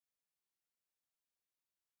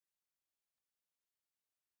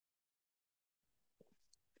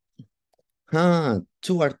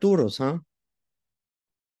Two Arturos, huh?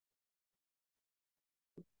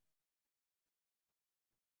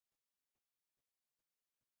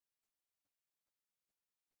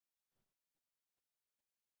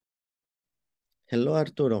 Hello,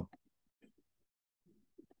 Arturo.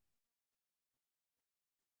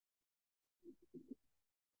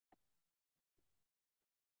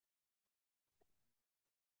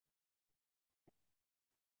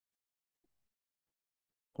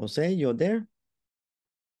 Jose, you there?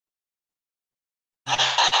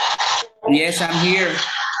 Yes, I'm here.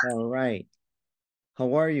 All right.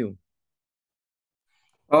 How are you?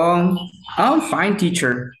 I'm fine,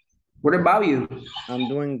 teacher. What about you? I'm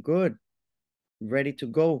doing good. Ready to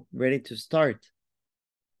go, ready to start.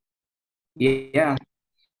 Yeah.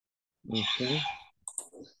 Okay.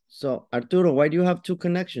 So, Arturo, why do you have two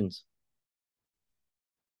connections?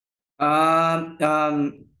 Um,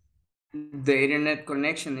 um, the internet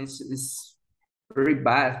connection is very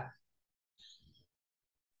bad.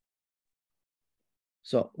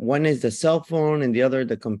 So, one is the cell phone and the other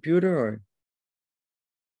the computer, or?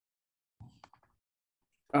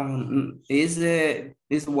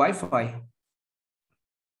 Is Wi-Fi?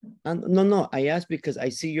 No, I asked because I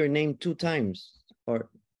see your name two times. Or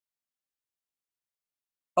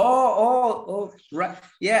Right.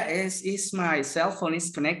 Yeah, it's my cell phone is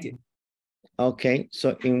connected. okay,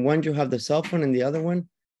 so in one you have the cell phone and the other one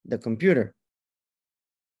the computer.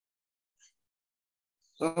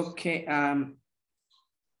 Okay.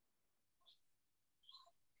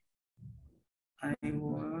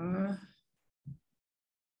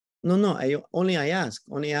 No, I ask.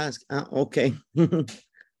 Okay.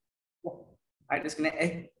 I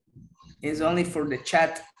disconnect. It's only for the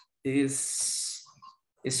chat. Is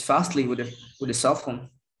fastly with the cell phone.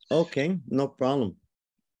 Okay, no problem.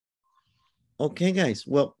 Okay, guys.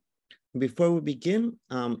 Well, before we begin,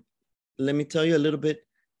 let me tell you a little bit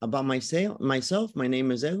about myself. My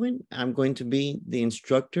name is Edwin. I'm going to be the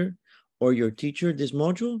instructor or your teacher this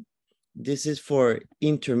module. This is for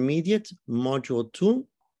intermediate module 2.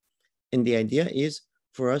 And the idea is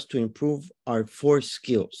for us to improve our 4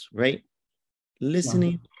 skills, right?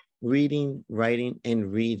 Listening, reading, writing,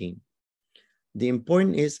 and reading. The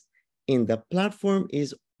important is in the platform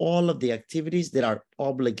is all of the activities that are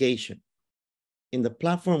obligation. In the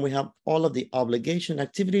platform, we have all of the obligation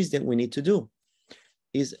activities that we need to do.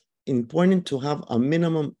 It's important to have a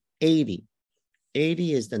minimum 80.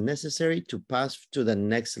 80 is the necessary to pass to the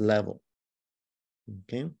next level.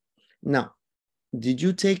 Okay. Now, did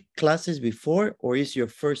you take classes before or is your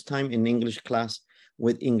first time in English class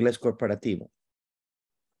with Inglés Corporativo?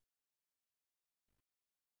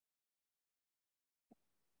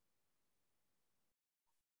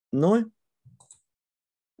 No?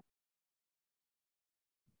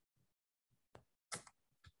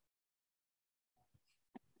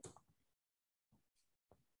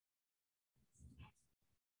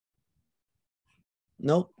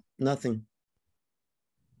 Nope, nothing.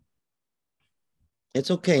 It's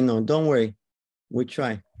okay. No, don't worry. We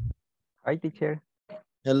try. Hi, teacher.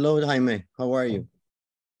 Hello, Jaime. How are you?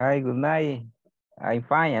 Hi, good night. I'm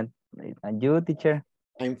fine. And you, teacher?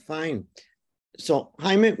 I'm fine. So,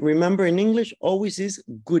 Jaime, remember in English, always is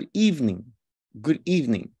good evening. Good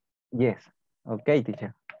evening. Yes. Okay,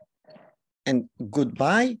 teacher. And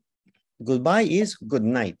goodbye is good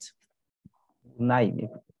night. Night.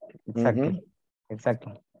 Exactly.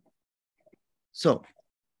 Exactly. So,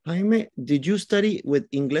 Jaime, did you study with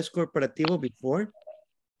Inglés Corporativo before?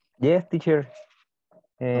 Yes, teacher.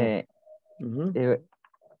 Oh.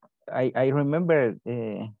 I remember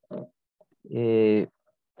in the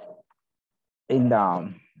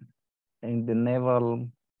level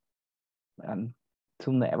and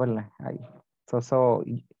to level. So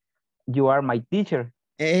you are my teacher.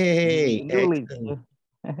 Hey, English. excellent.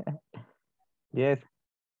 Yes.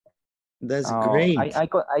 That's great.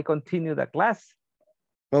 I continue the class.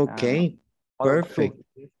 Okay, perfect.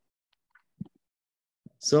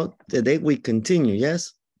 So today we continue,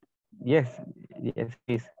 yes? Yes,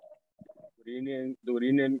 please. Good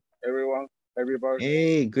evening, everyone, everybody.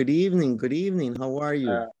 Hey, good evening. How are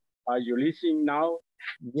you? Are you listening now?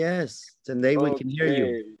 Yes, today we can hear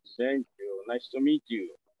you. Thank you. Nice to meet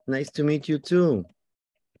you. Nice to meet you too.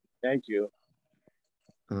 Thank you.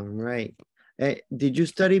 All right. Did you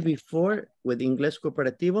study before with Inglés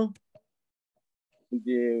Corporativo?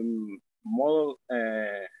 The model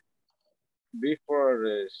before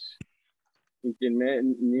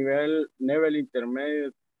nivel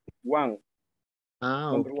intermediate 1.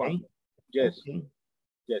 Number Okay. 1. Yes. Okay.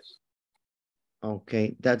 Yes.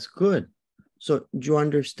 Okay, that's good. So you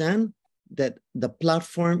understand that the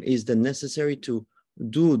platform is the necessary to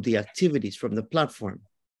do the activities from the platform?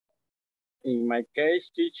 In my case,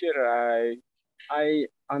 teacher, I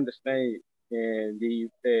understand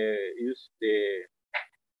use the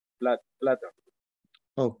platform.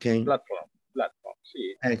 Okay. Platform.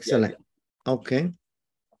 Sí. Excellent. Yeah. Okay.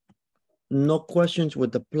 No questions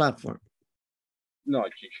with the platform? No,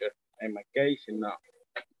 teacher. In my case, no.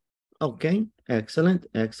 Okay. Excellent.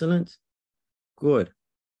 Excellent. Good.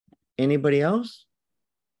 Anybody else?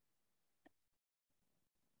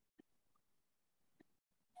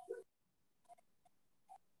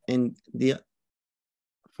 And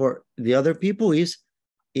for the other people is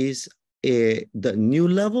the new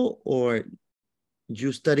level, or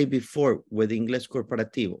you studied before with Inglés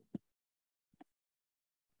Corporativo?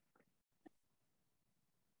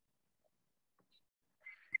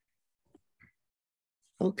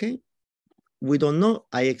 Okay. We don't know.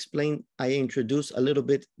 I introduced a little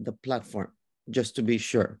bit the platform just to be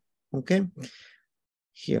sure. Okay.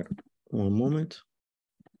 Here, one moment.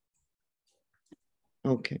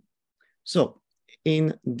 Okay. So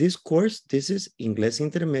in this course, this is Inglés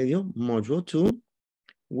Intermedio, Module 2.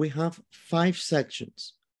 We have 5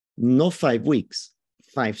 sections, not 5 weeks,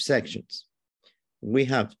 5 sections. We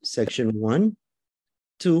have section 1,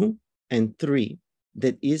 2, and 3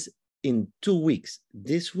 that is in 2 weeks.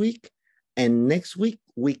 This week and next week,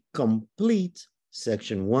 we complete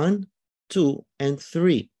section 1, 2, and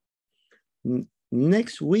 3.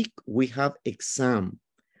 Next week, we have exam.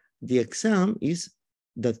 The exam is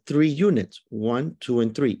the 3 units, 1, 2,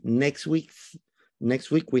 and 3. Next week,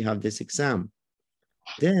 we have this exam.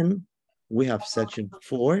 Then we have section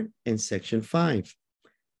 4 and section 5.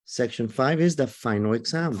 Section 5 is the final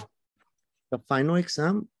exam. The final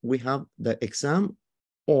exam, we have the exam,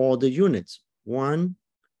 all the units, 1,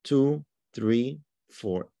 2, 3,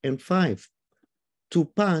 4, and 5. To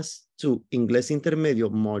pass to Inglés Intermedio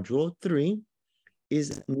Module 3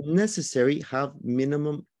 is necessary have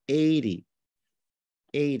minimum 80.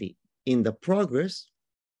 80. In the progress,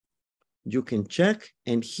 you can check,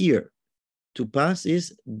 and here, to pass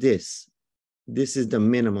is this. This is the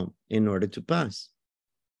minimum in order to pass.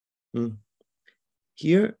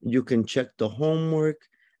 Here, you can check the homework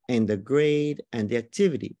and the grade and the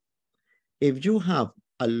activity. If you have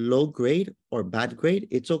a low grade or bad grade,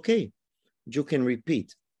 it's okay. You can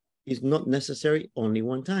repeat. It's not necessary only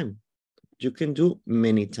one time. You can do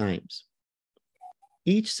many times.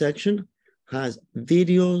 Each section has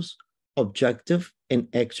videos, objective, and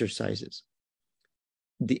exercises.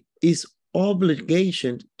 It's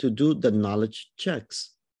obligation to do the knowledge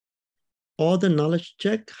checks. All the knowledge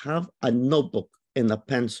check have a notebook and a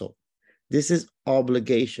pencil. This is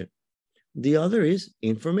obligation. The other is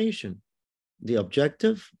information. The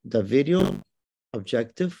objective, the video,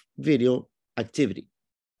 objective, video, activity.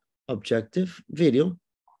 Objective, video,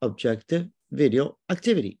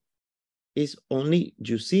 activity. Is only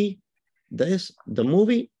you see this, the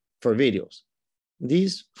movie for videos.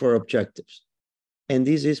 These for objectives. And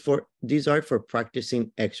these are for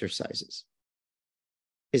practicing exercises.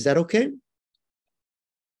 Is that okay?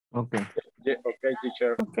 Okay. Yeah, okay,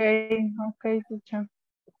 teacher. Okay, teacher.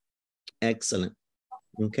 Excellent.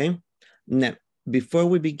 Okay. Now, before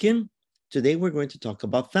we begin, today we're going to talk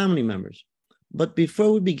about family members. But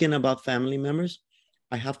before we begin about family members,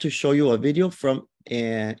 I have to show you a video from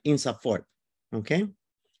INSAFORP. Okay.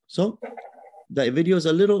 So the video is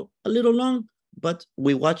a little long, but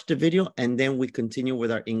we watch the video and then we continue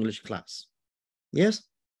with our English class. Yes?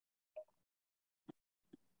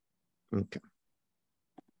 Okay.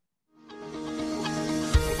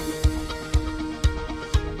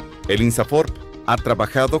 El INSAFORP ha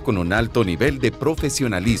trabajado con un alto nivel de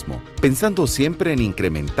profesionalismo, pensando siempre en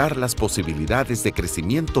incrementar las posibilidades de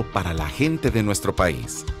crecimiento para la gente de nuestro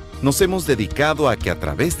país. Nos hemos dedicado a que a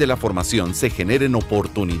través de la formación se generen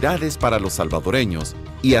oportunidades para los salvadoreños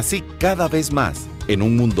y así cada vez más, en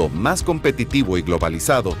un mundo más competitivo y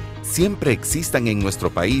globalizado, siempre existan en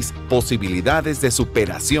nuestro país posibilidades de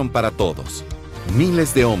superación para todos.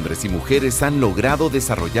 Miles de hombres y mujeres han logrado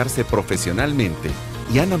desarrollarse profesionalmente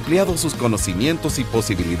y han ampliado sus conocimientos y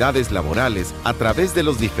posibilidades laborales a través de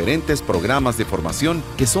los diferentes programas de formación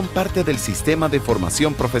que son parte del sistema de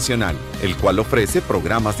formación profesional, el cual ofrece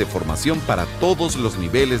programas de formación para todos los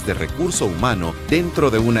niveles de recurso humano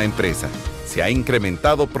dentro de una empresa. Se ha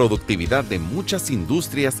incrementado productividad de muchas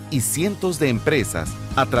industrias y cientos de empresas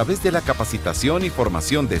a través de la capacitación y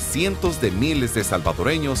formación de cientos de miles de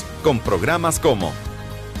salvadoreños con programas como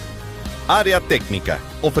Área Técnica,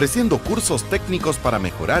 ofreciendo cursos técnicos para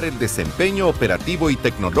mejorar el desempeño operativo y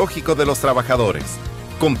tecnológico de los trabajadores.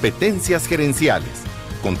 Competencias gerenciales,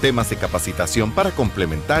 con temas de capacitación para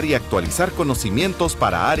complementar y actualizar conocimientos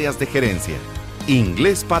para áreas de gerencia.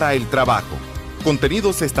 Inglés para el trabajo.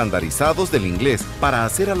 Contenidos estandarizados del inglés para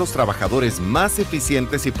hacer a los trabajadores más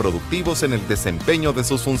eficientes y productivos en el desempeño de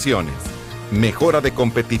sus funciones. Mejora de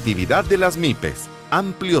competitividad de las MIPES.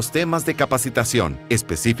 Amplios temas de capacitación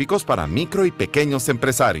específicos para micro y pequeños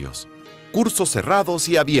empresarios. Cursos cerrados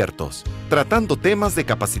y abiertos, tratando temas de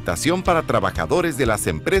capacitación para trabajadores de las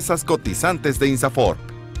empresas cotizantes de INSAFORP.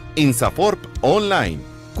 INSAFORP Online.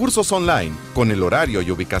 Cursos online con el horario y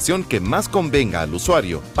ubicación que más convenga al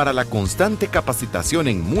usuario para la constante capacitación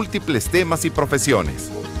en múltiples temas y profesiones.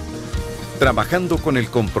 Trabajando con el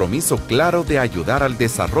compromiso claro de ayudar al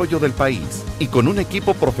desarrollo del país y con un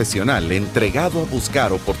equipo profesional entregado a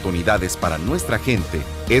buscar oportunidades para nuestra gente,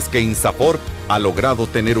 es que INSAFORP ha logrado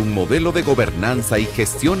tener un modelo de gobernanza y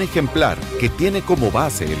gestión ejemplar que tiene como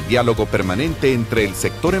base el diálogo permanente entre el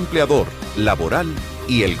sector empleador, laboral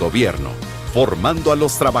y el gobierno, formando a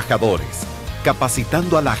los trabajadores,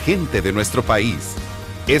 capacitando a la gente de nuestro país.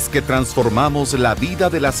 Es que transformamos la vida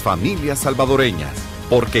de las familias salvadoreñas,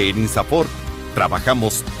 porque en INSAFORP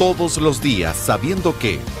trabajamos todos los días sabiendo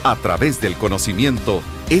que, a través del conocimiento,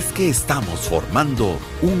 es que estamos formando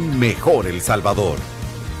un mejor El Salvador.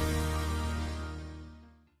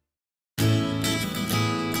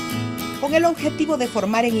 Con el objetivo de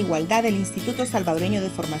formar en igualdad, el Instituto Salvadoreño de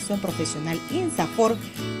Formación Profesional INSAFORP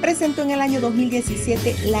presentó en el año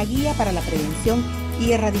 2017 la Guía para la Prevención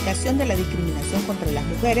y Erradicación de la Discriminación contra las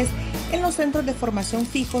Mujeres en los centros de formación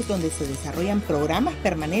fijos donde se desarrollan programas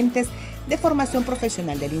permanentes de formación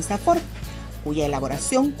profesional del INSAFORP, cuya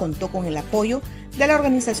elaboración contó con el apoyo de la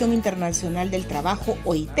Organización Internacional del Trabajo,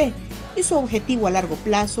 OIT, y su objetivo a largo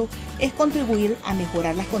plazo es contribuir a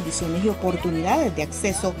mejorar las condiciones y oportunidades de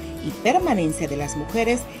acceso y permanencia de las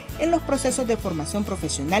mujeres en los procesos de formación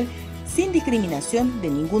profesional sin discriminación de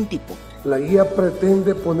ningún tipo. La guía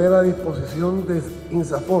pretende poner a disposición de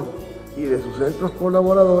INSAFORP y de sus centros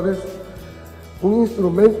colaboradores un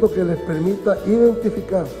instrumento que les permita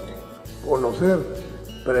identificar, conocer,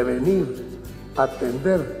 prevenir,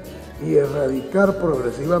 atender y erradicar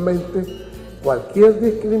progresivamente cualquier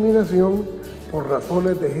discriminación por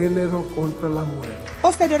razones de género contra las mujeres.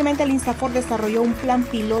 Posteriormente, el INSAFORP desarrolló un plan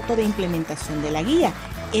piloto de implementación de la guía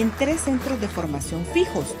en 3 centros de formación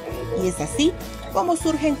fijos, y es así como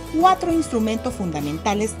surgen 4 instrumentos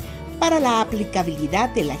fundamentales para la aplicabilidad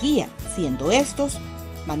de la guía, siendo estos: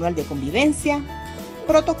 manual de convivencia,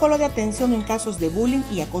 protocolo de atención en casos de bullying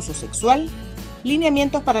y acoso sexual,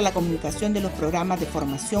 lineamientos para la comunicación de los programas de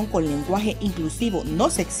formación con lenguaje inclusivo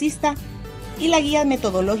no sexista y la guía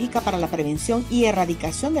metodológica para la prevención y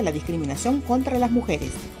erradicación de la discriminación contra las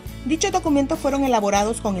mujeres. Dichos documentos fueron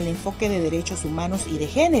elaborados con el enfoque de derechos humanos y de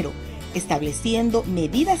género, estableciendo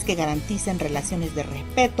medidas que garanticen relaciones de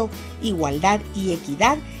respeto, igualdad y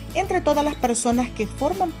equidad entre todas las personas que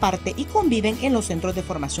forman parte y conviven en los centros de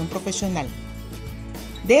formación profesional.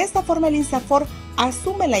 De esta forma, el INSAFORP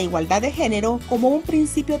asume la igualdad de género como un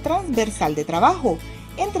principio transversal de trabajo,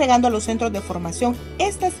 entregando a los centros de formación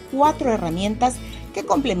estas 4 herramientas que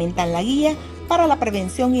complementan la guía para la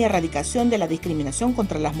prevención y erradicación de la discriminación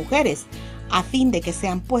contra las mujeres, a fin de que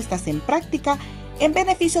sean puestas en práctica en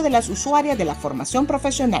beneficio de las usuarias de la formación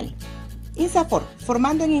profesional. INSAFORP,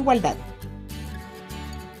 formando en igualdad.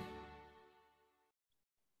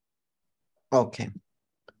 Okay.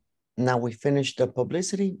 Now we finished the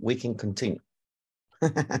publicity, we can continue.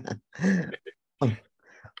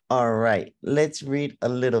 All right, let's read a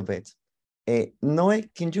little bit. Noe,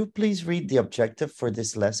 can you please read the objective for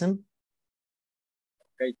this lesson?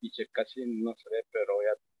 Ok, teacher, casi no se ve, pero voy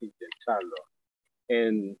a intentarlo.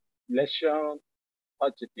 En lesson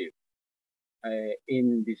objective.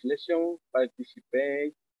 In this lesson,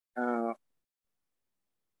 participate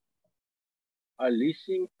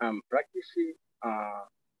listening and practicing.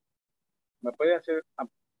 ¿Me puede hacer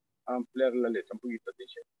ampliar la letra un poquito,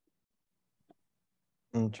 teacher?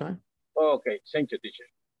 Try. Okay, thank you, teacher.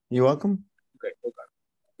 You're welcome. Okay.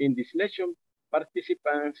 In this lesson,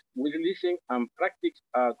 participants will listen and practice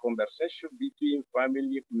a conversation between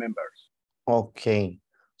family members. Okay,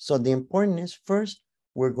 so the important is first,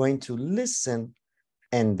 we're going to listen,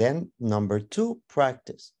 and then number 2,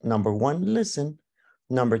 practice. Number 1, listen.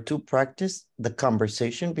 Number 2, practice the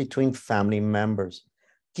conversation between family members.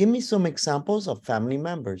 Give me some examples of family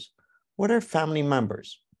members. What are family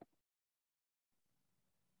members?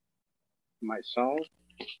 My son.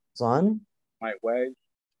 Son. My wife.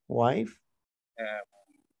 Wife.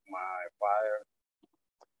 My father.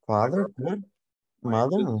 Father. Good.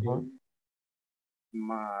 Mother.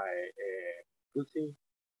 My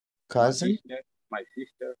cousin. My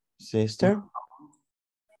sister. Sister.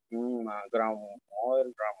 My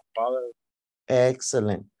grandmother, grandfather.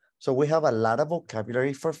 Excellent. So we have a lot of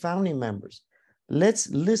vocabulary for family members. Let's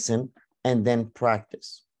listen and then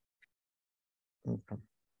practice. Okay.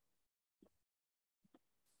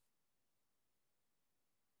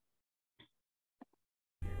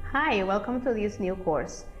 Hi, welcome to this new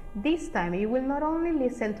course. This time you will not only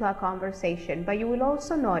listen to a conversation, but you will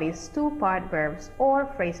also notice two-part verbs or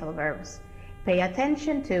phrasal verbs. Pay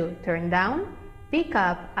attention to turn down, pick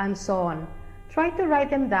up, and so on. Try to write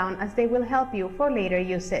them down as they will help you for later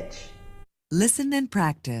usage. Listen and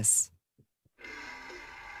practice.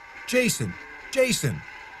 Jason,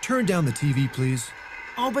 turn down the TV, please.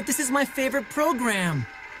 Oh, but this is my favorite program.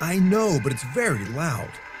 I know, but it's very loud.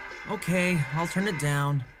 Okay, I'll turn it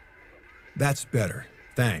down. That's better.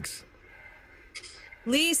 Thanks.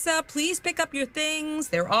 Lisa, please pick up your things.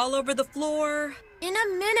 They're all over the floor. In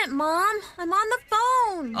a minute, Mom. I'm on the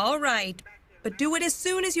phone. All right, but do it as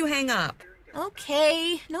soon as you hang up.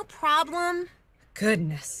 Okay, no problem.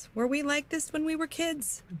 Goodness, were we like this when we were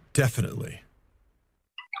kids? Definitely.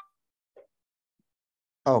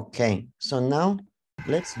 Okay, so now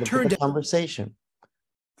let's look at the conversation.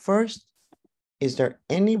 First, is there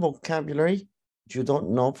any vocabulary you don't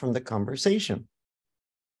know from the conversation?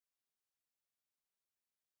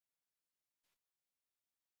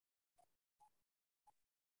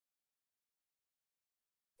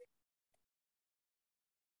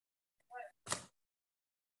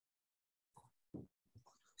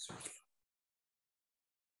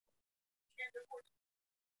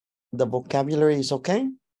 The vocabulary is okay?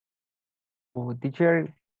 Oh, teacher,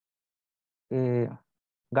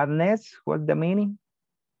 goodness, what's the meaning?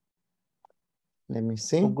 Let me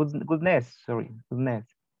see. Oh, goodness, sorry, goodness.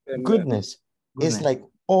 Goodness. It's like,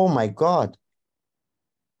 oh my God.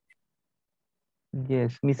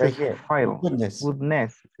 Yes, Mrs. Right here. File. Goodness.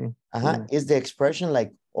 Goodness. Sí. Goodness. Is the expression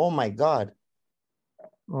like, oh my God.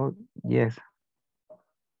 Oh, yes.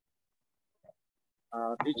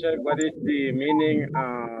 Teacher, what is the meaning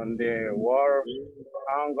on the word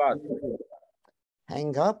hang up?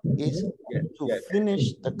 Hang up is to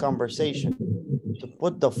finish the conversation, to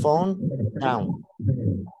put the phone down.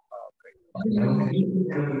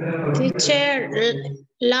 Teacher,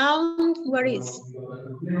 lounge, what is?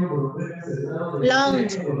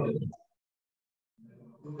 Lounge.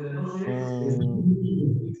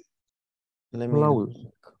 Let me loud.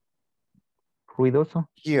 Ruidoso.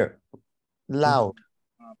 Here, loud.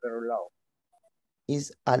 Very loud.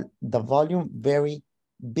 Is the volume very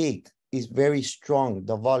big, is very strong,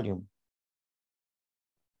 the volume.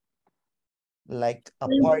 Like a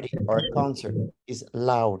party or a concert is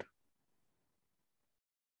loud.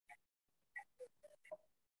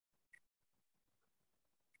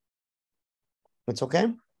 It's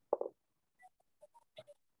okay?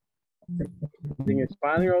 In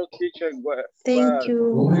Spanish, teacher, Thank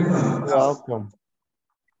you. Welcome.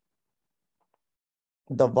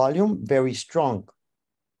 The volume very strong.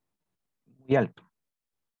 Muy alto.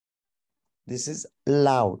 This is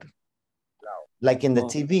loud. Like in the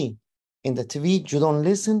TV. In the TV, you don't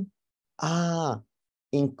listen.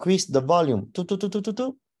 Increase the volume.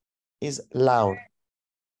 Is loud.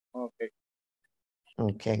 Okay.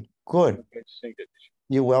 Okay, good.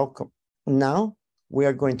 You're welcome. Now we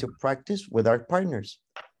are going to practice with our partners.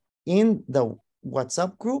 In the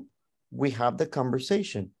WhatsApp group, we have the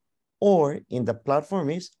conversation, or in the platform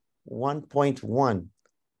is 1.1.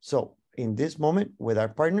 So in this moment with our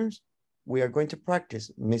partners, we are going to practice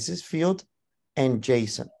Mrs. Field and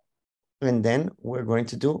Jason. And then we're going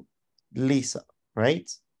to do Lisa, right?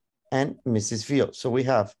 And Mrs. Field. So we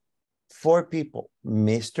have 4 people,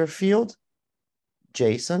 Mr. Field,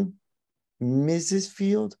 Jason, Mrs.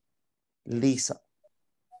 Field, Lisa.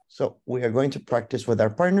 So we are going to practice with our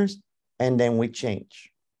partners and then we change.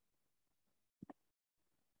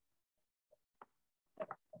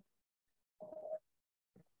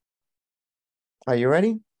 Are you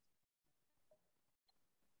ready?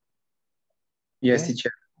 Yes,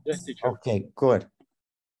 teacher. Yes, teacher. Okay, good.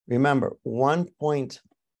 Remember,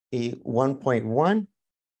 1.1,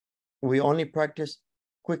 we only practice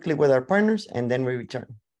quickly with our partners and then we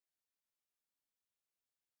return.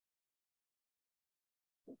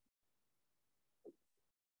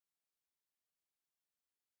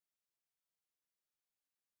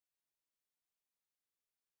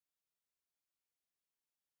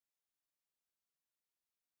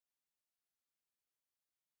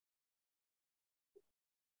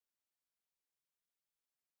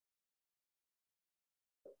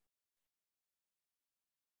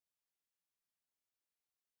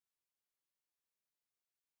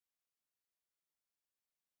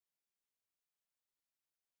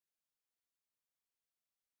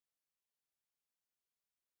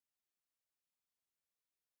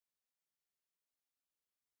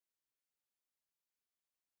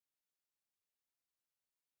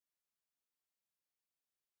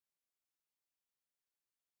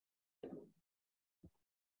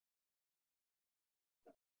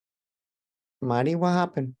 Mari, what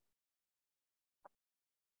happened?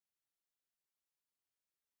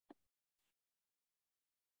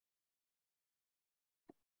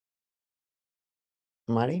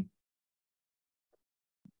 Mari?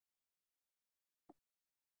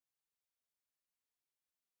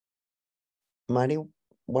 Mari,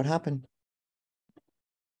 what happened?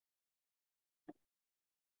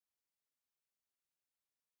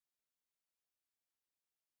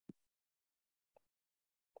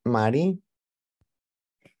 Mari?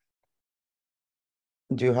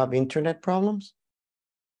 Do you have internet problems?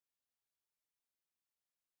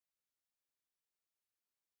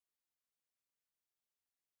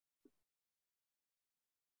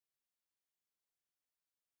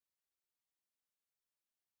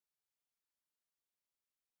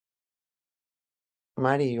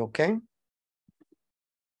 Mari, you okay?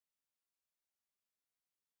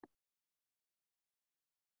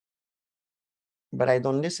 But I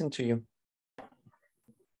don't listen to you.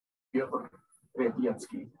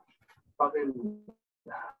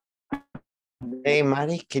 Hey,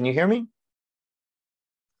 Mari, can you hear me?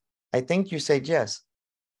 I think you said yes.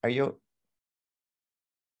 Do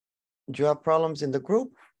you have problems in the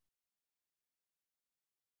group?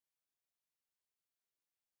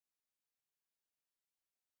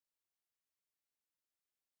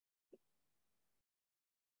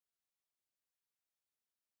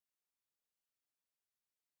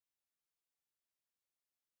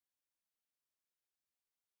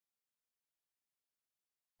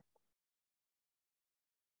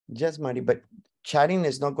 Yes, Mari, but chatting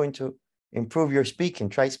is not going to improve your speaking.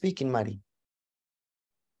 Try speaking, Mari.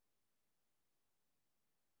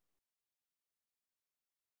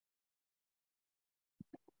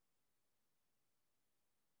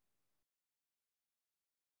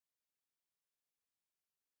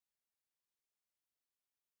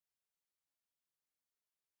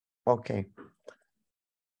 Okay.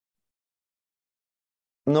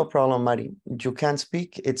 No problem, Mari. You can't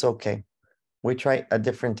speak, it's okay. We try a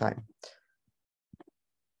different time.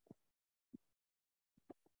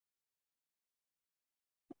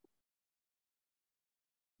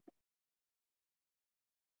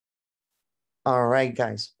 All right,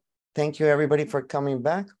 guys. Thank you, everybody, for coming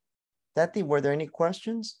back. Tati, were there any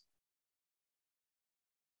questions?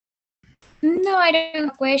 No, I don't have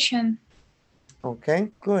a question.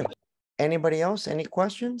 Okay, good. Anybody else? Any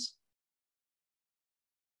questions?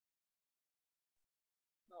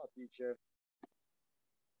 No, teacher.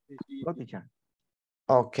 Go, teacher.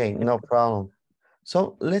 Okay, no problem.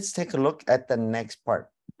 So let's take a look at the next part,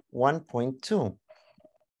 1.2.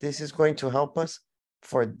 This is going to help us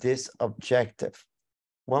for this objective.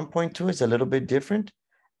 1.2 is a little bit different.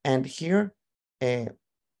 And here,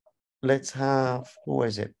 let's have, who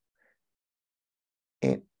is it?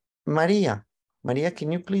 Maria. Maria,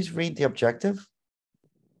 can you please read the objective?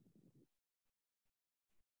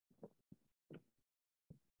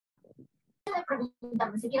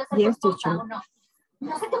 Yes, teacher.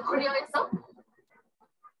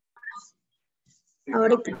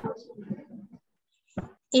 Ahorita.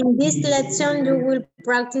 In this lesson, you will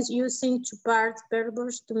practice using two-part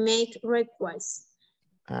verbs to make requests.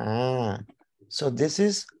 So this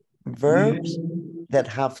is verbs that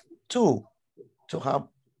have two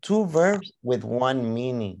verbs with one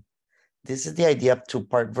meaning. This is the idea of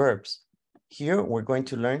two-part verbs. Here, we're going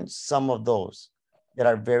to learn some of those that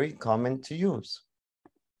are very common to use.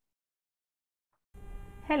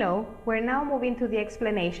 Hello, we're now moving to the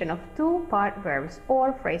explanation of two-part verbs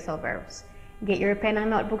or phrasal verbs. Get your pen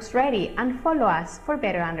and notebooks ready and follow us for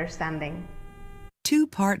better understanding.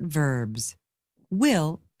 Two-part verbs.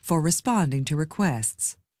 Will for responding to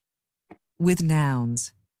requests. With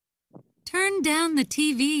nouns. Turn down the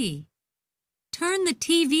TV. Turn the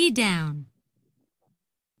TV down.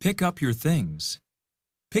 Pick up your things.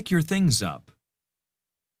 Pick your things up.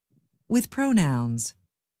 With pronouns.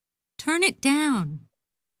 Turn it down.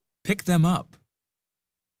 Pick them up.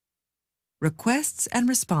 Requests and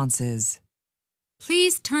responses.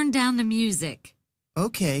 Please turn down the music.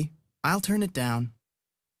 Okay, I'll turn it down.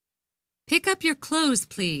 Pick up your clothes,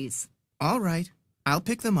 please. All right, I'll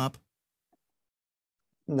pick them up.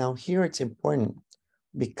 Now here it's important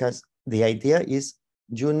because the idea is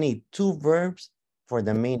you need two verbs for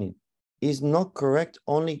the meaning. It's not correct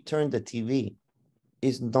only turn the TV.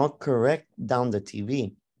 It's not correct down the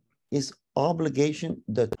TV. It's obligation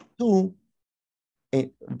the two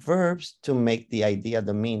verbs to make the idea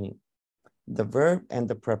the meaning. The verb and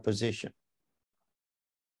the preposition.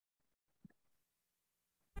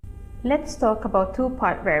 Let's talk about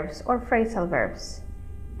two-part verbs or phrasal verbs.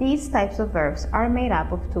 These types of verbs are made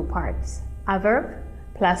up of two parts, a verb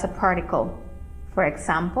plus a particle. For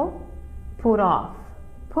example, Put off.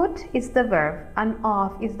 Put is the verb and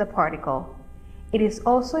off is the particle. It is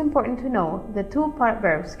also important to know the two-part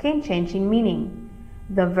verbs can change in meaning.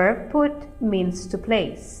 The verb put means to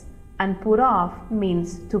place, and put off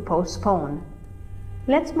means to postpone.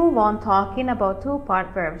 Let's move on talking about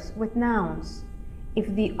two-part verbs with nouns.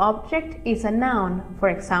 If the object is a noun, for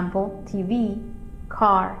example, TV,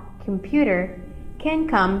 car, computer, can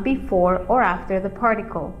come before or after the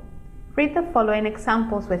particle. Read the following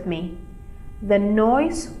examples with me. The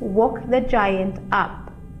noise woke the giant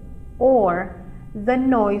up, or the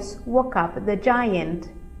noise woke up the giant.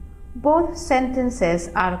 Both sentences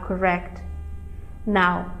are correct.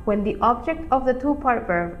 Now, when the object of the two-part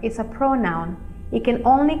verb is a pronoun, it can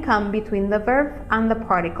only come between the verb and the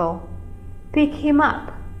particle. Pick him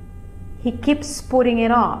up. He keeps putting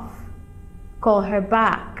it off. Call her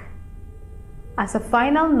back. As a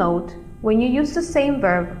final note, when you use the same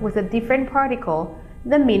verb with a different particle,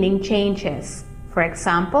 the meaning changes. For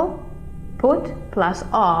example, put plus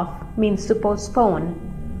off means to postpone.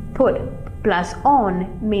 Put plus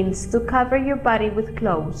on means to cover your body with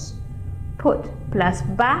clothes. Put plus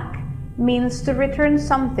back means to return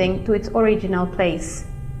something to its original place.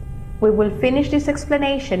 We will finish this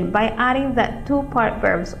explanation by adding that two-part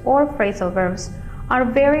verbs or phrasal verbs are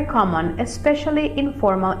very common, especially in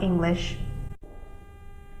formal English.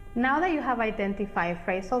 Now that you have identified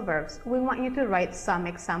phrasal verbs, we want you to write some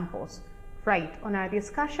examples. Write on our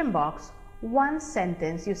discussion box one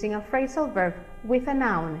sentence using a phrasal verb with a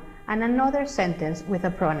noun and another sentence with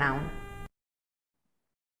a pronoun.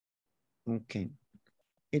 Okay.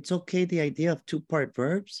 It's okay, the idea of two-part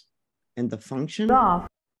verbs and the function? Off.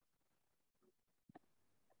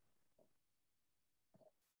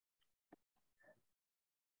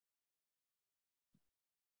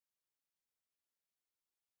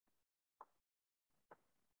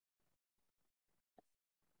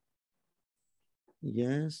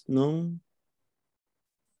 Yes, no.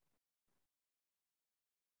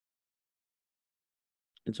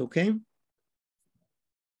 It's okay?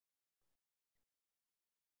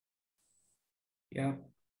 Yeah.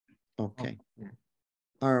 Okay.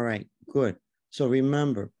 All right, good. So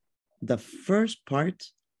remember, the first part,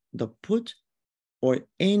 the put or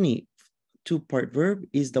any two-part verb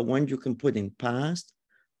is the one you can put in past,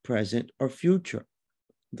 present, or future.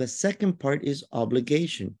 The second part is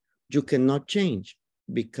obligation. You cannot change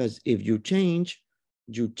because if you change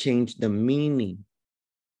the meaning.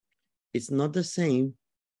 It's not the same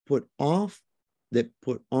put off that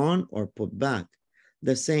put on or put back.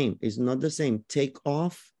 The same is not the same take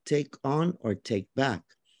off, take on, or take back.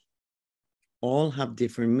 All have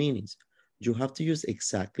different meanings. You have to use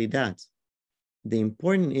exactly that. The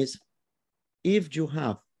important is if you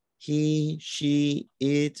have he, she,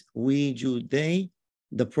 it, we, you, they,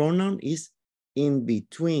 the pronoun is in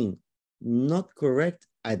between, not correct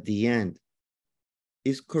at the end.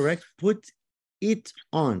 Is correct, put it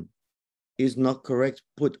on. Is not correct,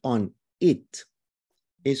 put on it.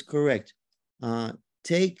 Is correct,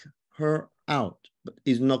 take her out, but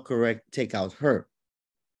is not correct, take out her.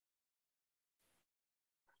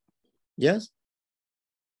 Yes?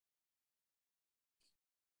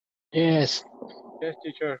 Yes. Yes,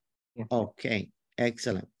 teacher. Okay,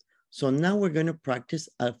 excellent. So now we're going to practice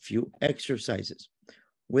a few exercises.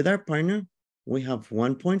 With our partner, we have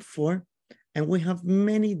 1.4, and we have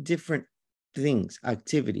many different things,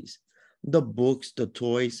 activities. The books, the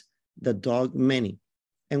toys, the dog, many.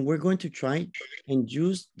 And we're going to try and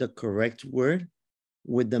use the correct word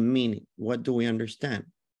with the meaning. What do we understand?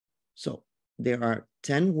 So there are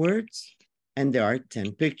 10 words and there are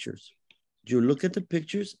 10 pictures. You look at the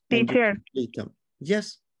pictures and you Teacher. complete them.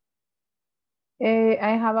 Yes.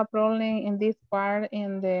 I have a problem in this part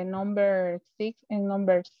in the number 6 and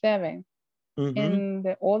number 7. And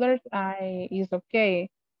the others is okay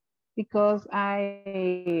because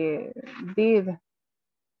I did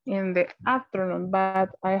in the afternoon, but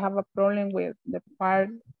I have a problem with the part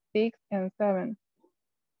 6 and 7.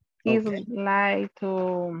 It's like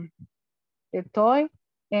to the toy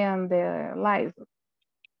and the lights.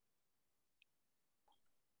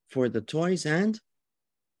 For the toys and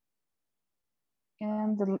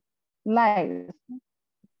the lights.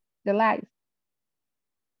 The lights.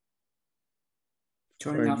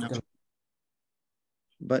 Turn off the...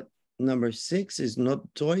 But number 6 is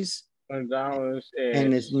not toys. And down is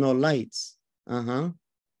and it's no lights.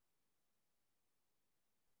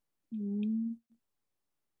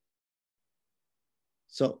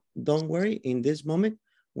 So don't worry, in this moment,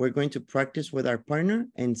 we're going to practice with our partner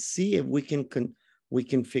and see if we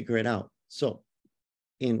can figure it out. So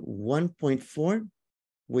in 1.4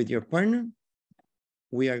 with your partner,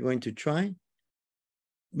 we are going to try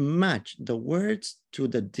match the words to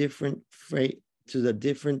the different phrase, to the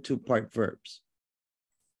different two-part verbs.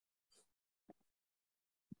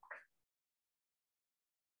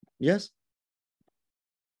 Yes?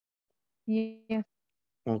 Yes.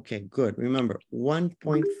 Okay, good. Remember,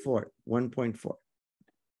 1.4, 1.4.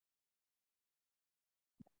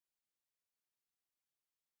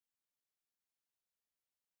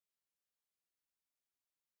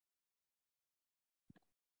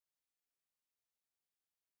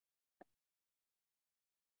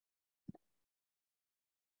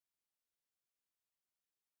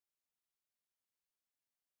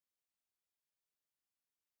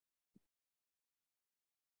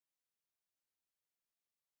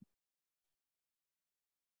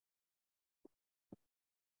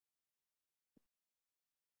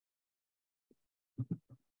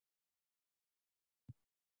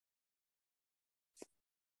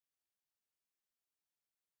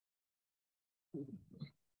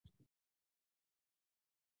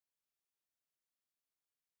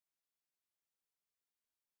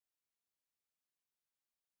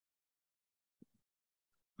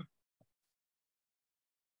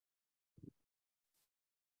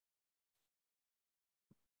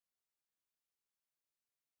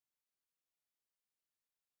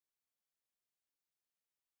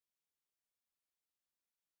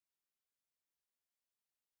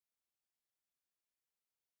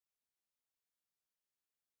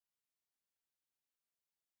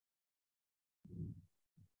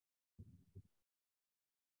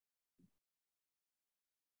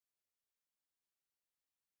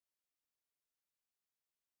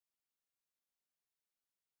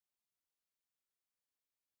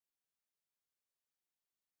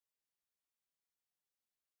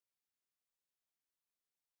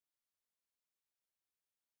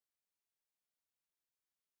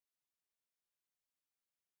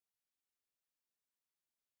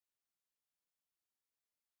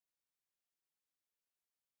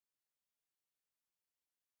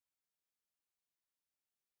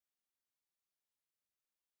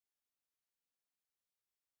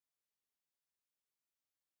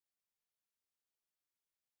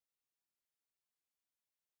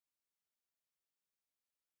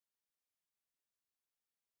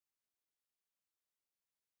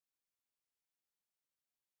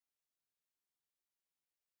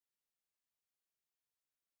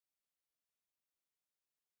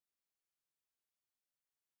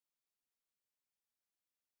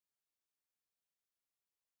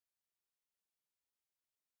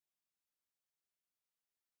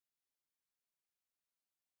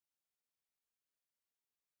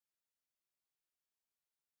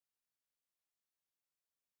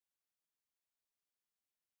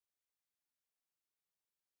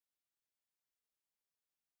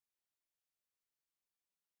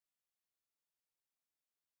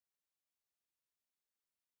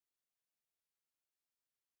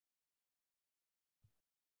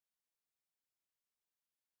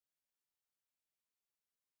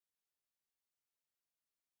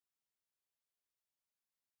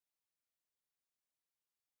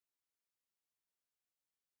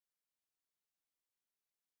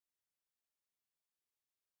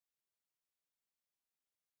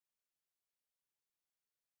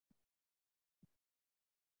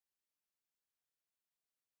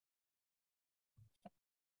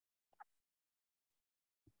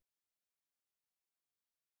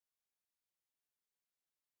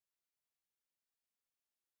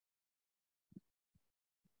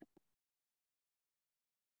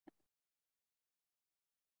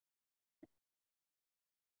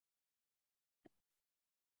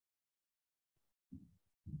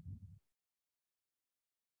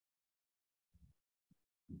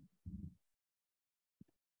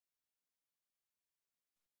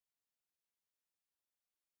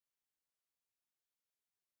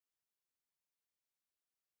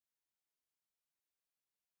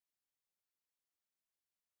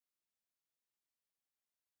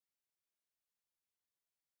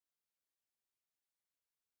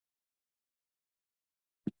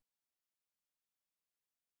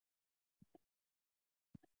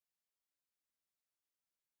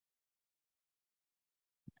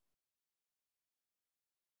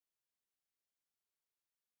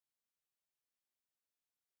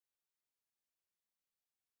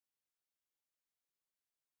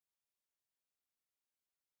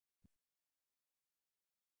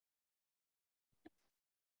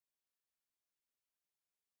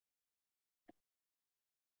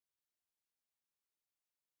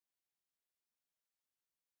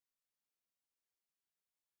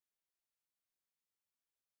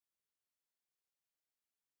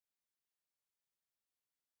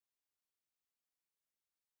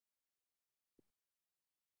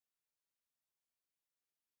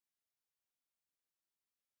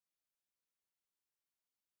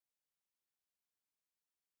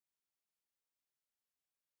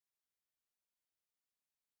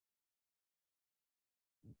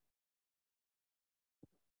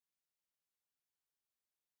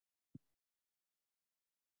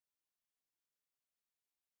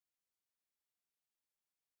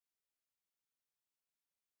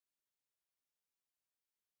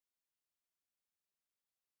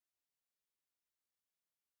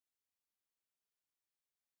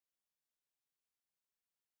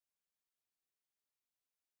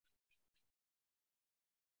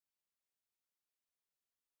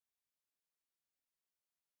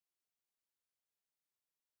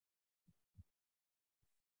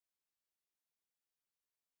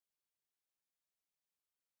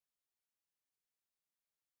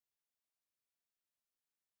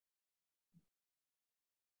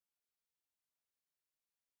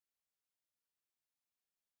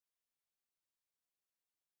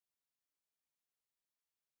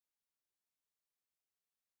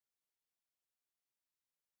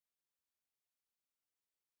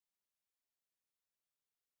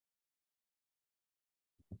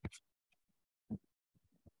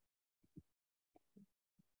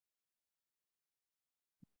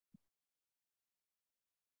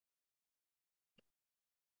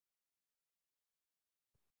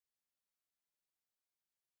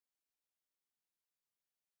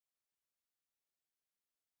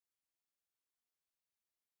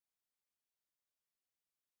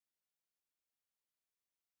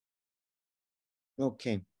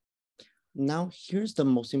 Okay. Now here's the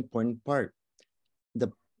most important part.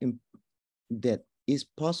 That is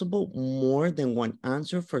possible more than one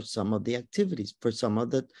answer for some of the activities, for some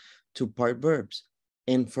of the two-part verbs.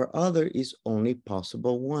 And for other is only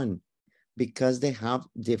possible one because they have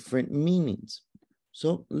different meanings.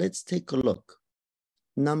 So let's take a look.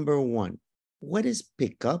 Number one, what is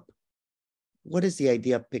pick up? What is the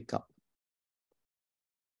idea of pick up?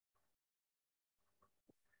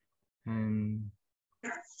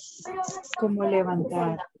 Como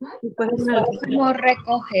levantar. Como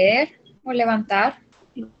recoger o levantar.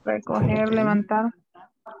 Recoger, Okay. levantar.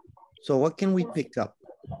 So what can we pick up?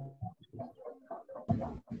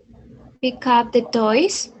 Pick up the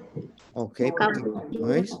toys. Okay, pick up the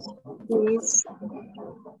toys. Yes.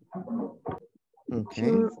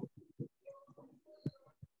 Okay.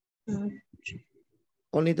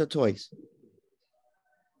 Only the toys.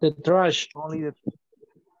 The trash. Only the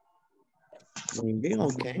Maybe,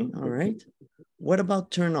 okay, all right. What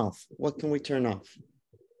about turn off? What can we turn off?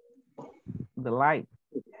 light.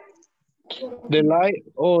 The light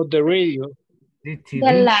or the radio. The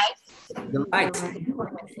The light. The light.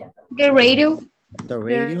 The radio. The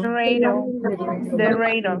radio? The radio. The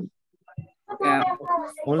radio. Yeah.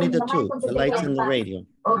 Only the two, the lights and the radio.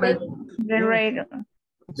 The radio.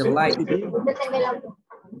 The light. The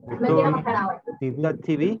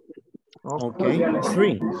TV. Okay,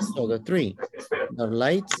 three. So the three. The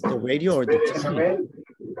lights, the radio, or the TV.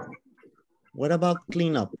 What about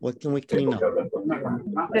clean up? What can we clean up?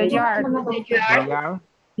 The yard.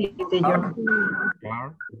 The yard.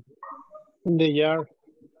 The yard.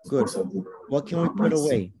 Good. What can we put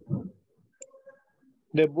away?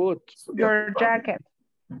 The boot. Your jacket.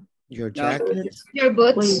 Your jacket? Your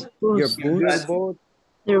boots. Your boots?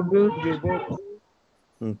 Your boot. Your boot.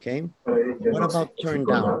 Okay. What about turn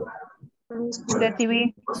down? The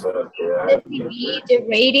TV. The TV. The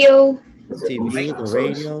radio. TV, the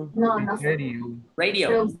radio. Radio.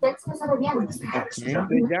 Okay. The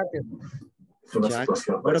jacket. Jacket.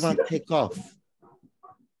 What about take off?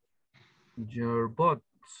 Your boots.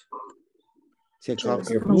 Take off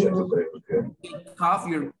your boots. Take off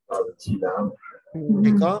your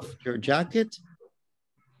Take off your jacket.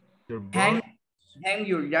 Your hang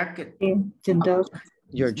your jacket.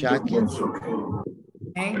 Your jacket.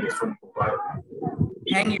 Hang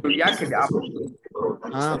your jacket up.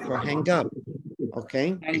 Ah, for hang up.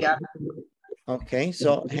 Okay. Hang up. Okay,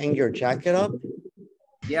 so hang your jacket up.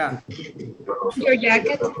 Yeah. Your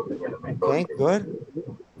jacket. Okay, good.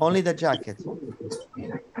 Only the jacket.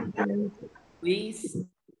 Please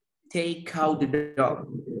take out the dog.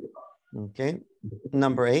 Okay.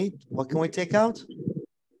 Number 8, what can we take out?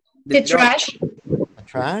 The trash. The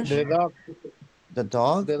trash. The dog. The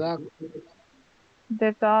dog. The dog.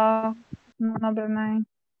 The dog. Number 9.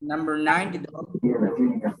 Number 9, the dog.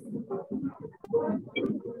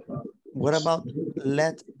 What about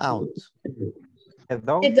let out? The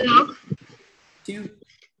dog. The dog. 2.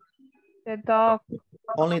 The dog.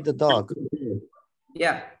 Only the dog.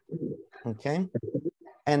 Yeah. Okay.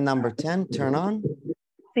 And number 10, turn on.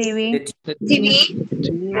 TV. TV.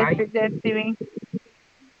 The TV.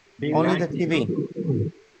 Only the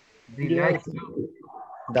TV. The lights.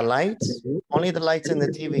 The lights. Only the lights and the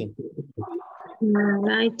TV.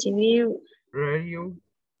 Light, TV. Radio.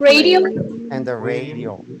 Radio. And the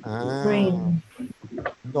radio. Ah.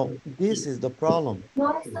 So this is the problem.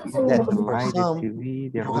 That for some,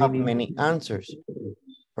 you have many answers.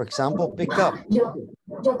 For example, pick up.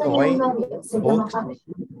 Toy, book,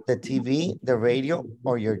 the TV, the radio,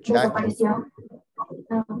 or your jacket.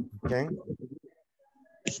 Okay.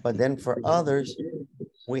 But then for others,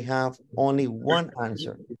 we have only one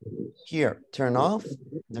answer. Here, turn off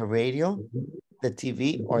the radio, the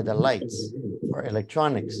TV, or the lights, or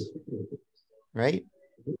electronics, right?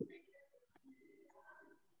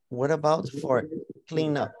 What about for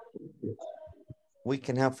clean up? We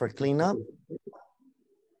can have for clean up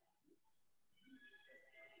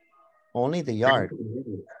only the yard.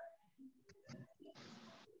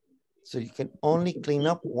 So you can only clean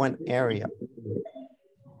up one area.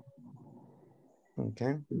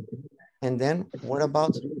 Okay. And then what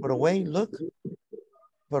about put away? Look,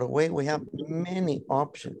 put away, we have many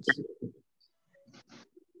options.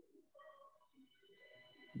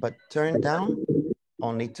 But turn down,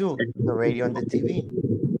 only 2, the radio and the TV.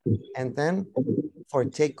 And then for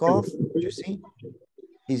take off, you see,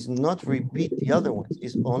 is not repeat the other ones,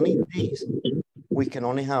 it's only these. We can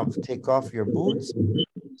only have take off your boots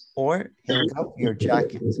or hang up your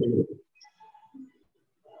jacket.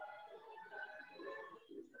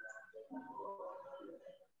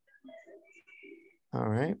 All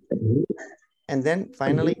right. And then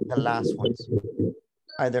finally, the last ones.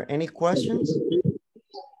 Are there any questions?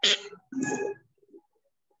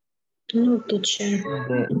 No, teacher.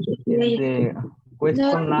 The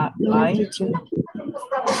question No, nine, teacher.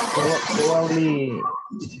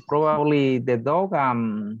 probably the dog,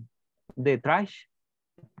 the trash.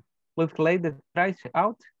 We've laid the trash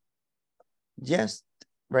out. Yes,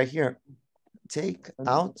 right here. Take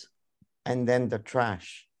out and then the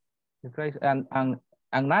trash. The trash and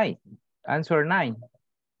nine. Answer 9.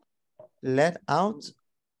 Let out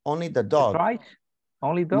only the dog. The trash?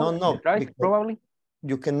 Only dog? No, no. The trash, probably.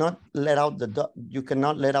 You cannot let out the dog. You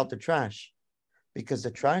cannot let out the trash because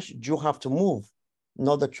the trash you have to move.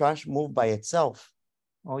 No, the trash move by itself.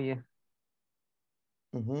 Oh yeah.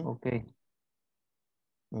 Okay.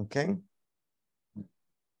 Okay.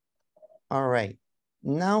 All right.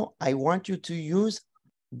 Now I want you to use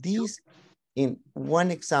these in one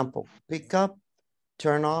example. Pick up,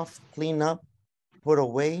 turn off, clean up, put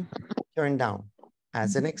away, turn down.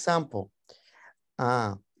 As an example,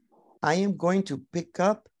 I am going to pick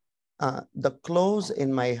up the clothes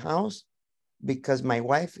in my house because my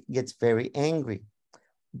wife gets very angry,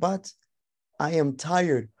 but I am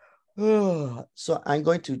tired. So I'm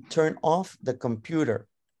going to turn off the computer,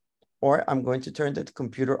 or I'm going to turn the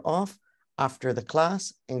computer off after the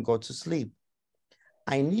class and go to sleep.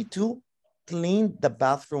 I need to clean the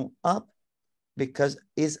bathroom up because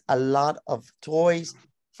it's a lot of toys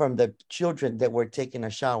from the children that were taking a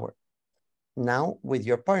shower. Now with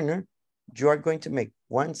your partner, you are going to make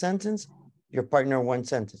one sentence, your partner one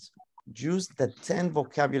sentence. Use the 10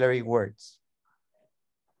 vocabulary words.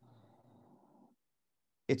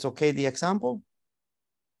 It's okay, the example?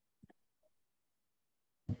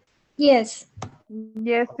 Yes.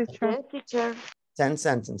 Yes, teacher. Yes, teacher. 10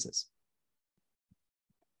 sentences.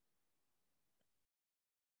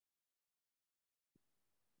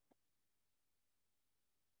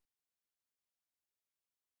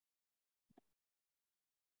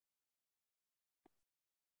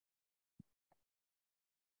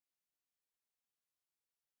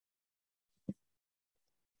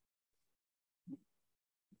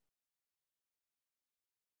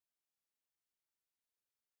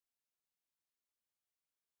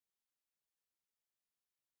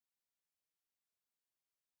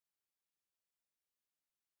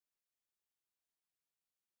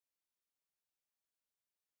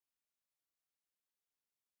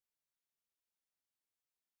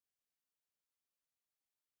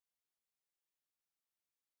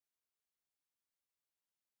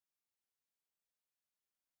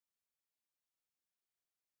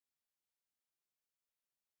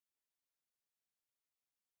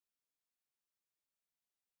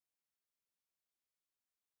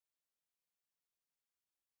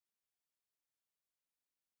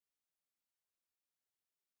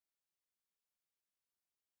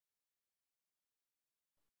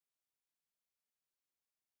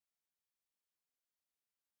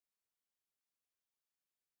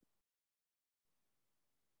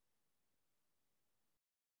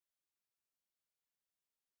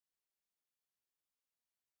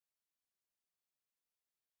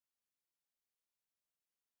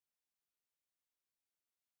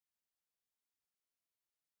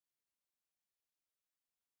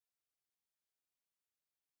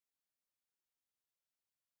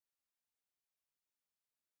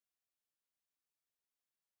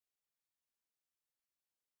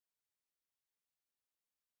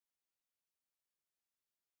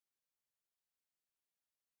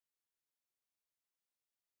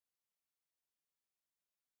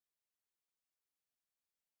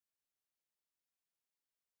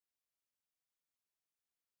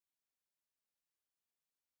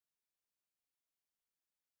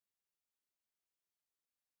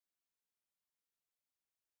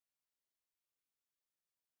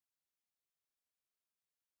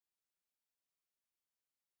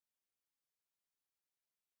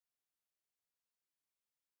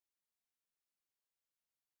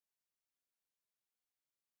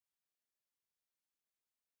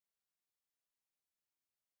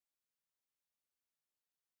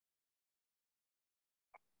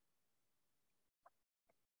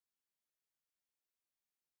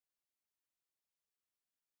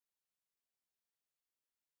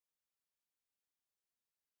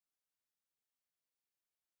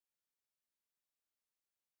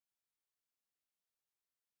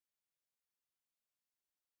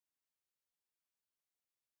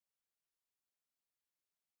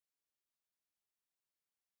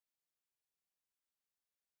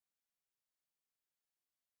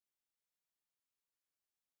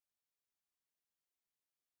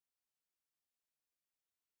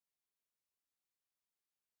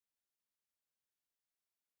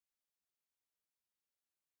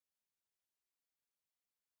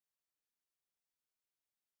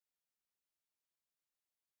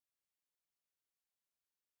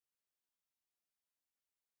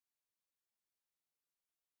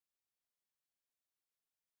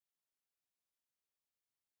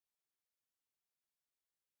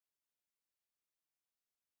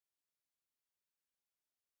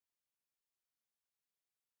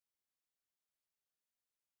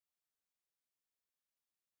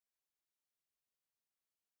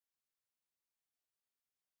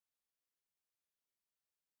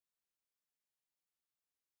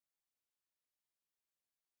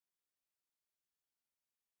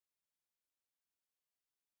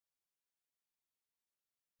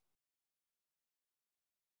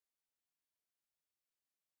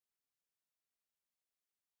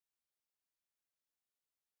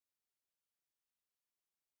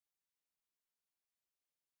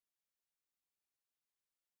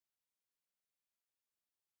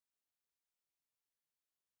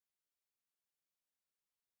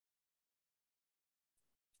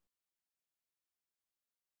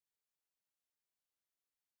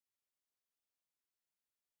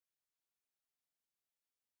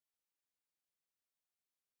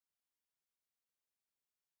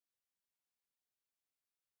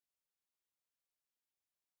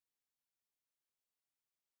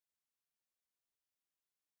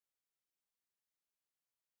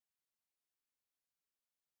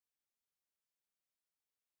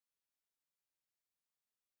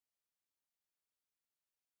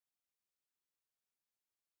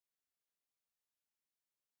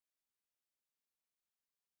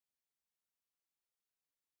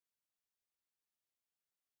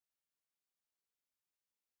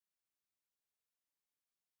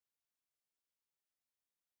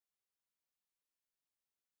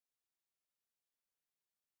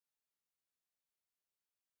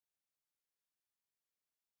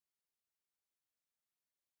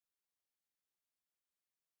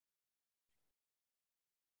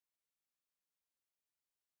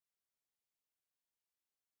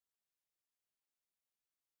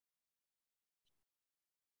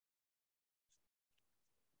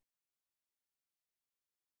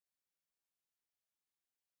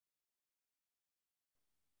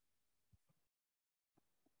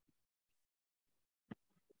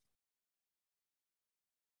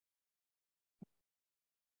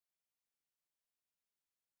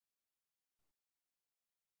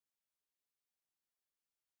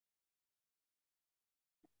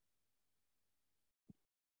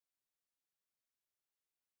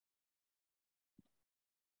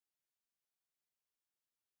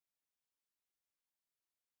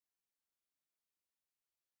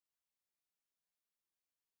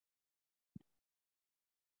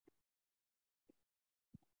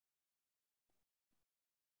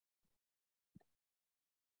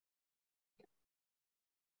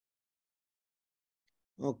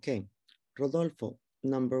 Okay. Rodolfo,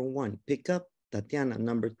 number 1, pick up. Tatiana,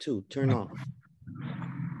 number 2, turn off.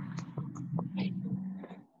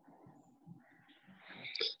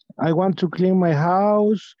 I want to clean my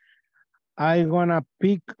house. I gonna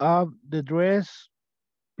pick up the dress,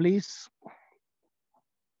 please.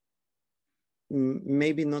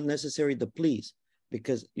 Maybe not necessary the please,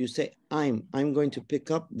 because you say I'm going to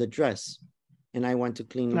pick up the dress and I want to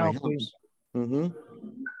clean my house.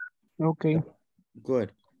 Okay.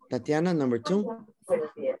 Good. Tatiana, number 2.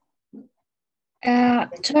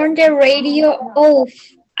 Turn the radio off.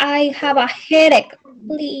 I have a headache,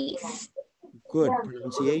 please. Good.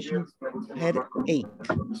 Pronunciation. Headache.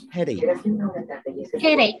 Headache.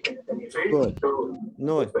 Headache. Good.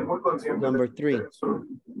 No. Number 3.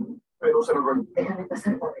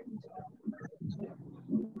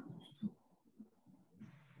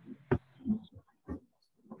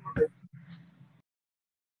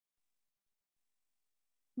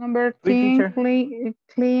 Number 10,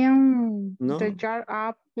 clean the jar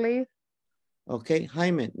up, please. Okay,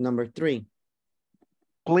 Jaime, number 3.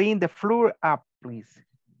 Clean the floor up, please.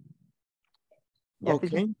 Yes,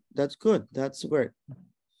 okay, that's good. That's great.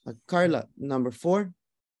 Carla, number 4.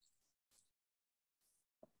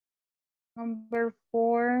 Number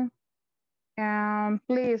 4,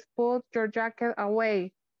 please put your jacket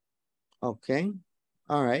away. Okay,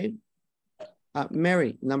 all right.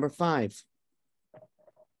 Mary, number 5.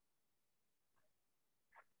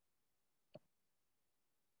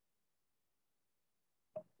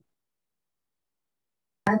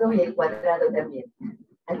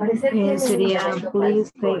 Sería please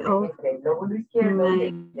take off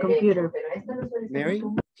my computer. Mary,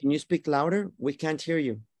 can you speak louder? We can't hear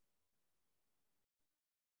you.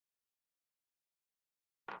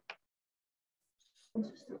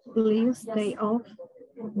 Please take off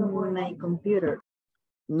my computer.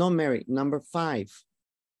 No, Mary, number 5.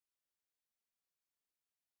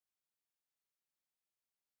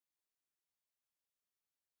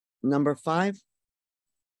 Number 5.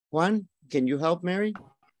 Juan, can you help Mary?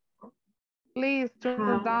 Please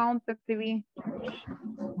turn down the TV.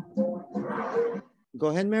 Go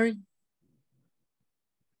ahead, Mary.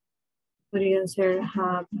 Could you answer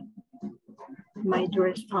have my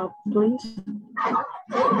dress up, please?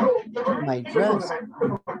 My dress.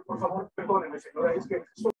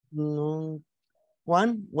 No.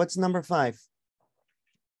 Juan, what's number 5?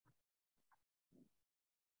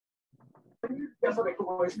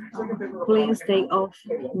 Please take off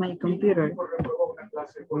my computer.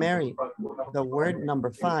 Mary, the word number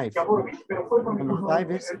 5. Number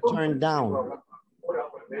 5 is turn down.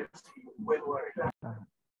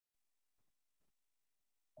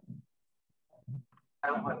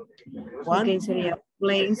 Juan? Okay, sería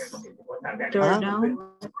please turn down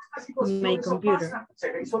my computer.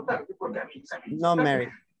 No,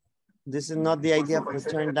 Mary. This is not the idea for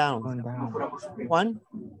turn down. Juan?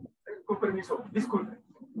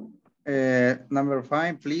 Number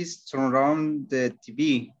 5, please turn on the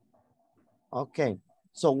TV. Okay.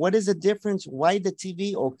 So what is the difference? Why the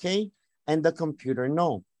TV okay and the computer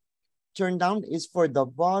no? Turn down is for the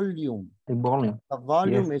volume. The volume. The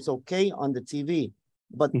volume Yes. is okay on the TV,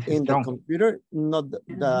 but It's in strong. the computer, not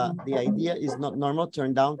the idea is not normal.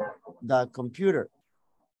 Turn down the computer.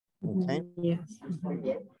 Okay. Yes.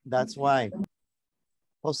 That's why.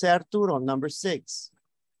 Jose Arturo, number 6.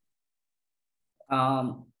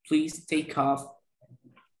 Please take off.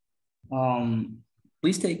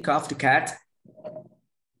 Please take off the cat.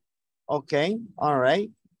 Okay, all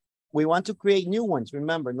right. We want to create new ones.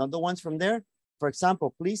 Remember, not the ones from there. For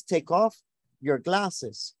example, please take off your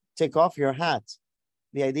glasses. Take off your hat.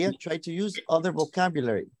 The idea, try to use other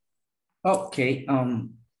vocabulary. Okay.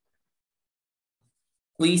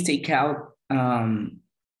 Please take out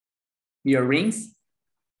your rings.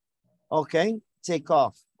 Okay, take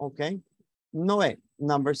off. Okay. Noe,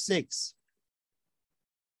 number 6.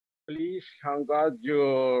 Please hang out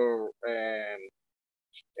your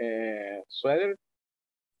sweater.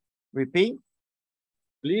 Repeat.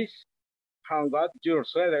 Please hang out your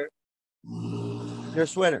sweater. Your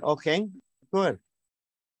sweater. Okay, good.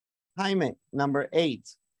 Jaime, number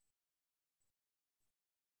 8.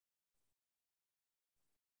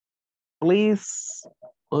 Please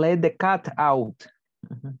let the cat out.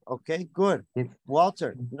 Okay, good.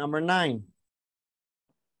 Walter, number 9.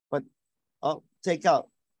 But, oh, take out.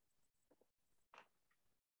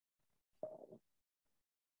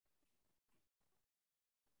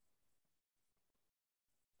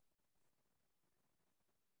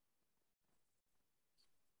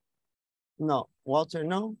 No, Walter,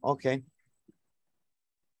 no? Okay.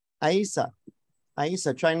 Aisa,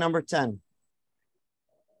 try number 10.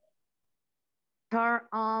 turn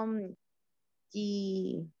on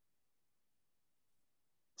the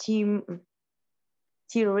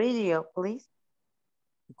radio, please.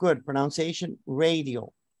 Good pronunciation,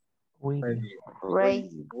 radio. Radio.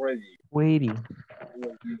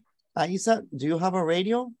 Aisa, do you have a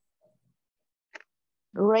radio?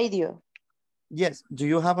 Radio. Yes, do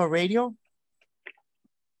you have a radio?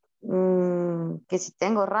 Que si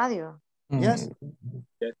tengo radio. Yes.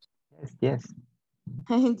 Yes. Yes.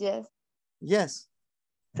 Yes.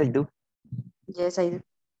 I do. Yes, I do.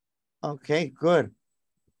 Okay, good.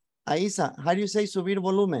 Aisa, how do you say subir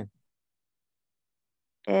volumen?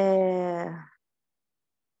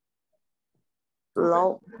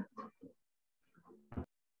 Low.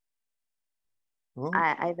 Oh.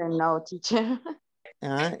 I don't know, teacher.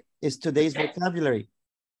 It's today's vocabulary.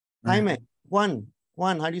 Jaime, Juan,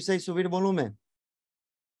 how do you say subir volumen?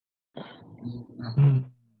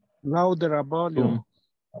 Louder volume.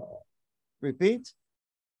 Repeat.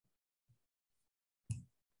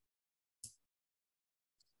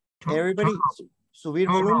 Everybody, subir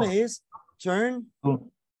volumen is turn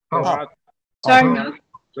up. Turn up.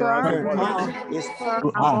 Turn off is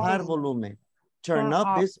bajar volumen. Turn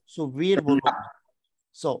up is subir volumen.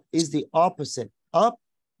 So it's the opposite. Up,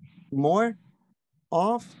 more,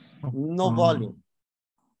 off, no volume.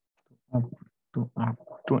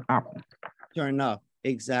 Turn up. Turn up,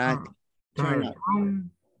 exactly. Turn up.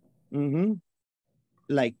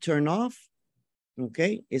 Like turn off,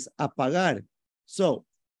 okay, is apagar. So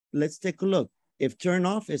let's take a look. If turn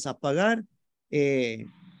off is apagar,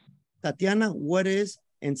 Tatiana, what is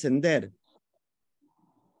encender?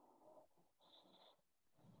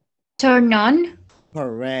 Turn on.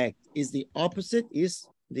 Correct. Is the opposite is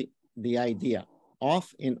the idea.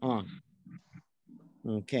 Off and on.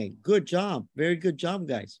 Okay, good job. Very good job,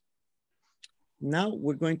 guys. Now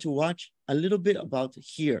we're going to watch a little bit about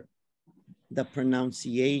here, the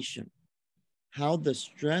pronunciation, how the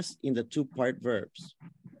stress in the two-part verbs.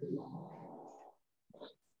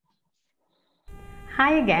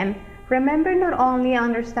 Hi again. Remember, not only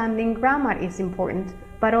understanding grammar is important,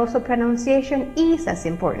 but also pronunciation is as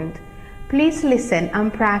important. Please listen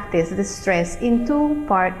and practice the stress in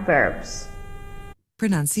two-part verbs.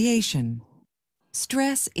 Pronunciation.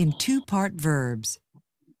 Stress in two-part verbs.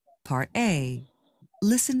 Part A.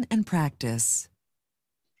 Listen and practice.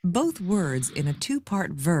 Both words in a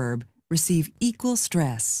two-part verb receive equal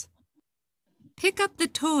stress. Pick up the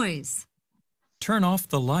toys. Turn off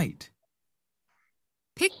the light.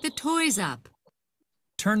 Pick the toys up.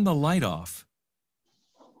 Turn the light off.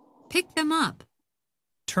 Pick them up.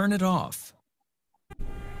 Turn it off.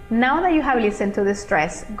 Now that you have listened to the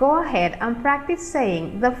stress, go ahead and practice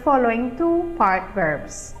saying the following two-part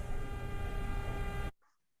verbs.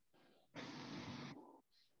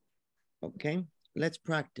 Okay, let's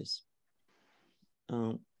practice.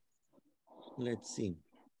 Let's see.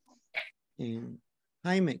 And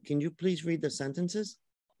Jaime, can you please read the sentences?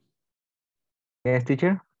 Yes,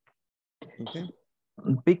 teacher. Okay.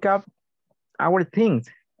 Pick up our things.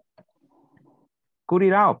 Cut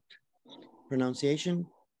it out. Pronunciation,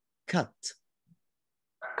 cut.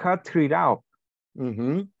 Cut it out.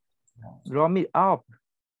 Drum it up.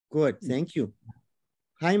 Good, thank you.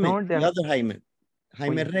 Jaime, the other Jaime.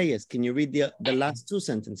 Jaime Reyes, can you read the last two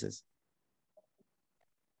sentences?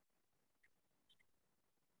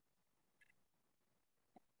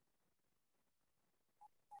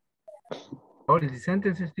 Oh, the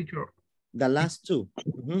sentences, teacher. The last two.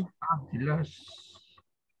 The last.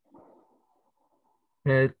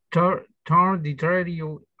 Turn the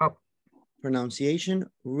radio up. Pronunciation,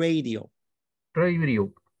 radio.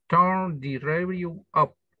 Radio. Turn the radio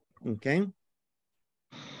up. Okay.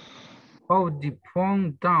 Hold the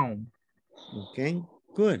phone down. Okay,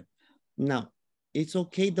 good. Now, it's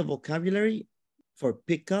okay the vocabulary for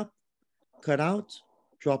pick up, cut out,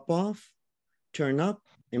 drop off, turn up,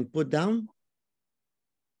 and put down.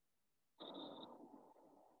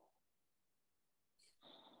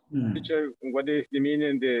 Teacher, what is the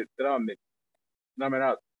meaning of the drum it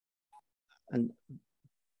out? And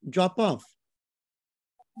drop off.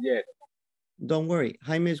 Yes. Don't worry,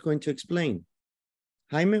 Jaime is going to explain.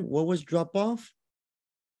 Jaime, what was drop off?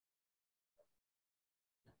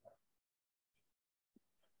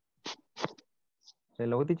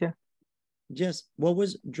 Hello, teacher. Yes, what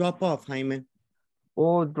was drop off, Jaime?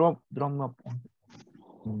 Oh, drop up.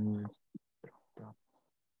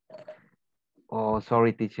 Oh,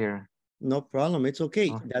 sorry, teacher. No problem, it's okay.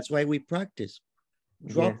 Oh. That's why we practice.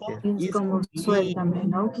 Drop off is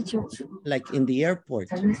like in the airport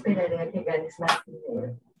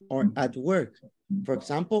or at work. For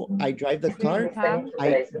example, I drive the car,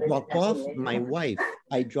 I drop off my wife,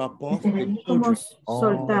 I drop off the children.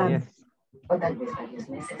 Soltar.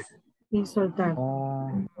 Y soltar.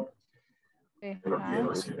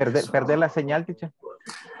 Perder la señal, teacher.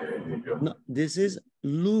 No, this is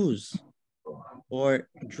lose or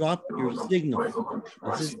drop your signal.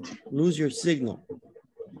 This is lose your signal.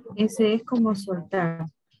 Ese es como soltar.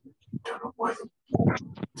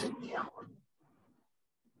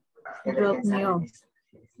 Drop me off.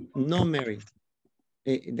 No, Mary.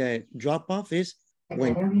 The drop off is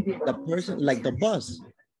when the person, like the bus,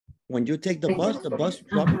 when you take the bus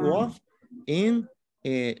drop you off in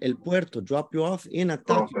el puerto, drop you off in a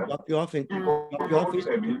taxi, drop you off is to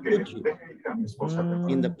put you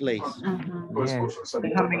in the place. Yes.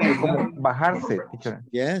 Como bajarse, teacher.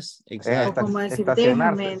 Yes, exactly. Como decir,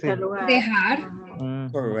 déjame en tal lugar.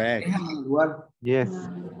 Dejar. Correct. Yes.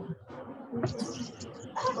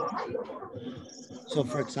 So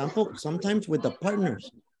for example, sometimes with the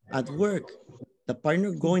partners at work, the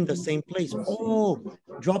partner go in the same place. Oh,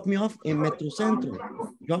 drop me off in Metrocentro.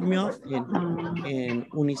 Drop me off in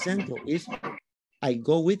Unicentro. Is I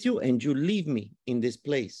go with you and you leave me in this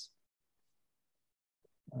place.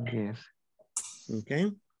 Yes.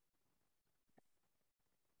 Okay.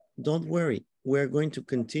 Don't worry. We're going to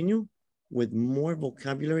continue with more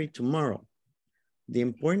vocabulary tomorrow. The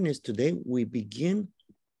important is today we begin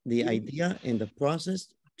the idea and the process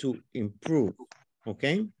to improve.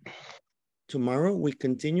 Okay. Tomorrow we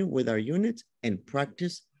continue with our unit and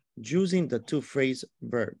practice using the two phrase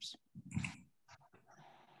verbs.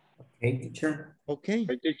 Okay, teacher. Okay.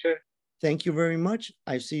 Hey, teacher. Thank you very much.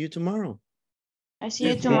 I see you tomorrow. I see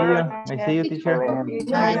you tomorrow. I see you, teacher. Good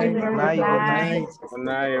night. Good night. Good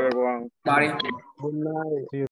night, everyone. Bye. Good night.